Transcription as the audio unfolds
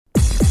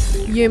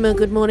Yuma,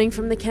 good morning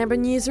from the Canberra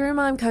newsroom.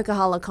 I'm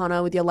Kokahala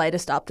Connor with your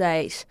latest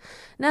update.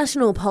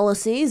 National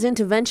policies,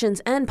 interventions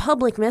and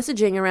public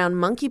messaging around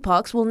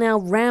monkeypox will now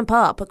ramp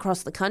up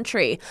across the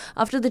country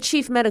after the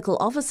Chief Medical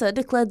Officer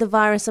declared the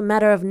virus a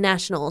matter of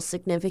national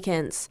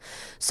significance.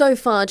 So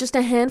far, just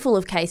a handful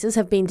of cases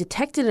have been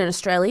detected in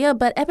Australia,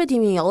 but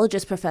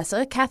epidemiologist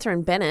Professor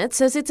Catherine Bennett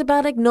says it's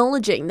about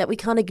acknowledging that we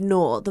can't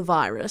ignore the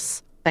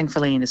virus.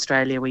 Thankfully, in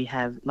Australia, we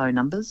have low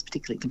numbers,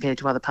 particularly compared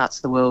to other parts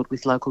of the world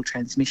with local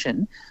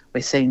transmission.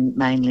 We're seeing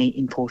mainly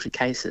imported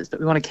cases, but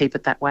we want to keep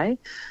it that way.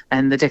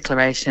 And the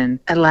declaration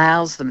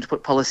allows them to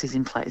put policies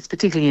in place,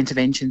 particularly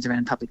interventions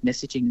around public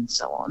messaging and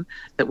so on,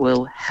 that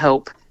will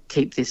help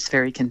keep this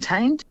very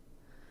contained.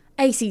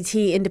 ACT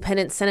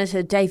Independent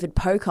Senator David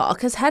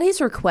Pocock has had his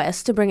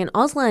request to bring an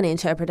Auslan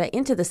interpreter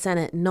into the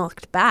Senate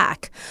knocked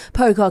back.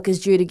 Pocock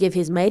is due to give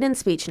his maiden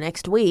speech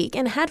next week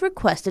and had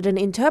requested an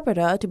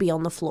interpreter to be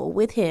on the floor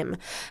with him.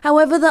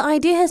 However, the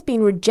idea has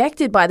been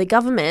rejected by the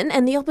government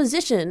and the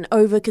opposition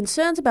over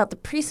concerns about the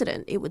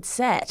precedent it would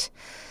set.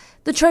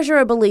 The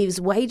Treasurer believes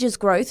wages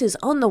growth is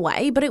on the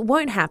way, but it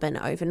won't happen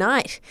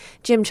overnight.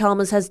 Jim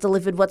Chalmers has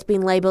delivered what's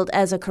been labelled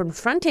as a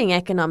confronting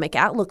economic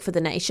outlook for the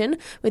nation,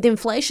 with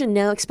inflation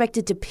now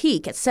expected to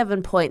peak at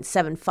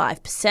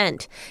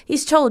 7.75%.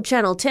 He's told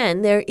Channel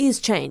 10 there is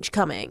change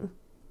coming.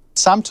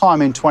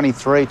 Sometime in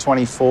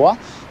 23-24,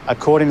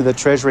 according to the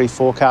Treasury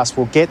forecast,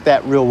 we'll get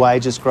that real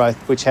wages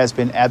growth, which has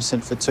been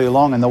absent for too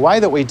long. And the way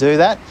that we do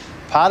that,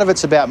 part of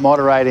it's about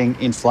moderating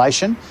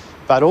inflation,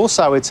 but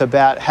also it's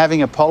about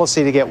having a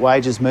policy to get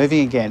wages moving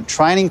again,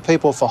 training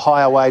people for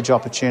higher wage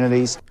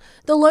opportunities.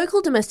 The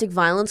local domestic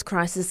violence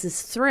crisis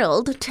is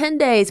thrilled. 10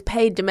 days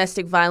paid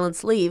domestic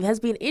violence leave has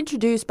been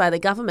introduced by the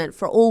government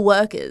for all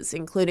workers,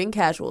 including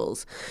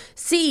casuals.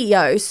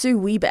 CEO Sue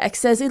Wiebeck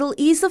says it'll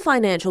ease the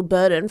financial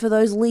burden for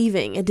those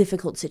leaving a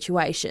difficult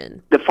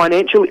situation. The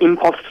financial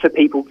impost for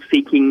people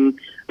seeking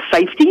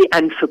safety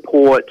and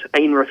support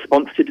in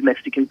response to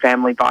domestic and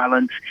family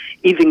violence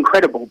is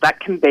incredible. That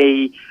can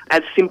be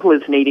as simple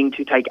as needing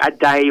to take a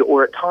day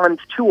or at times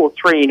 2 or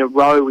 3 in a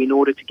row in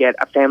order to get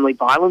a family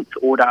violence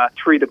order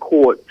through the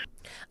courts.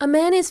 A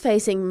man is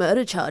facing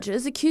murder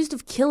charges accused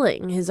of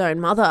killing his own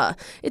mother.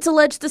 It's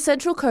alleged the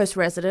Central Coast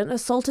resident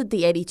assaulted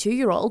the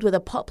 82-year-old with a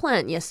pot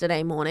plant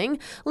yesterday morning,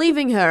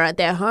 leaving her at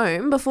their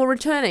home before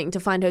returning to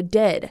find her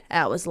dead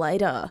hours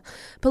later.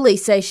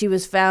 Police say she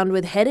was found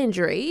with head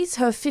injuries.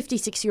 Her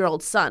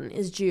 56-year-old son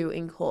is due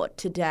in court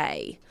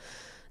today.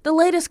 The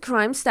latest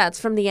crime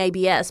stats from the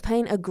ABS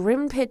paint a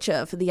grim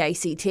picture for the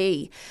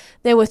ACT.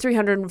 There were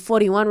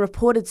 341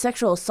 reported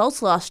sexual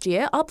assaults last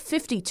year, up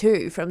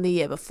 52 from the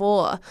year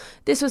before.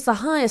 This was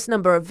the highest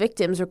number of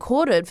victims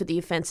recorded for the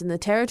offence in the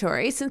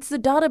territory since the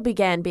data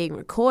began being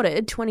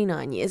recorded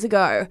 29 years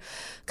ago.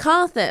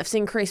 Car thefts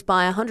increased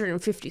by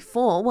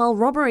 154, while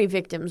robbery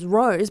victims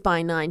rose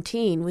by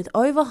 19, with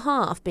over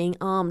half being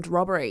armed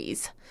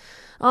robberies.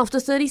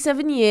 After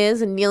 37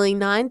 years and nearly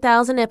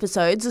 9,000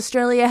 episodes,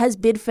 Australia has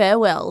bid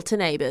farewell to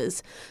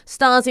Neighbours.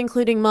 Stars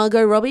including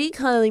Margot Robbie,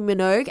 Kylie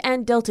Minogue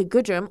and Delta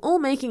Goodrem all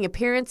making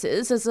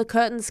appearances as the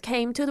curtains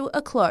came to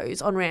a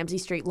close on Ramsay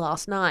Street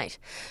last night.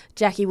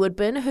 Jackie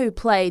Woodburn, who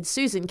played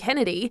Susan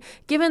Kennedy,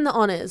 given the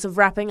honours of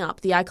wrapping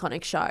up the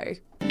iconic show.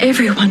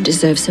 Everyone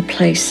deserves a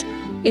place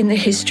in the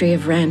history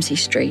of Ramsay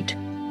Street,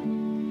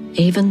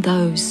 even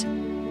those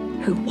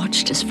who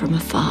watched us from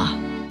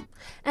afar.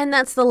 And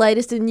that's the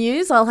latest in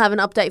news. I'll have an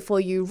update for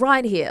you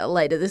right here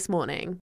later this morning.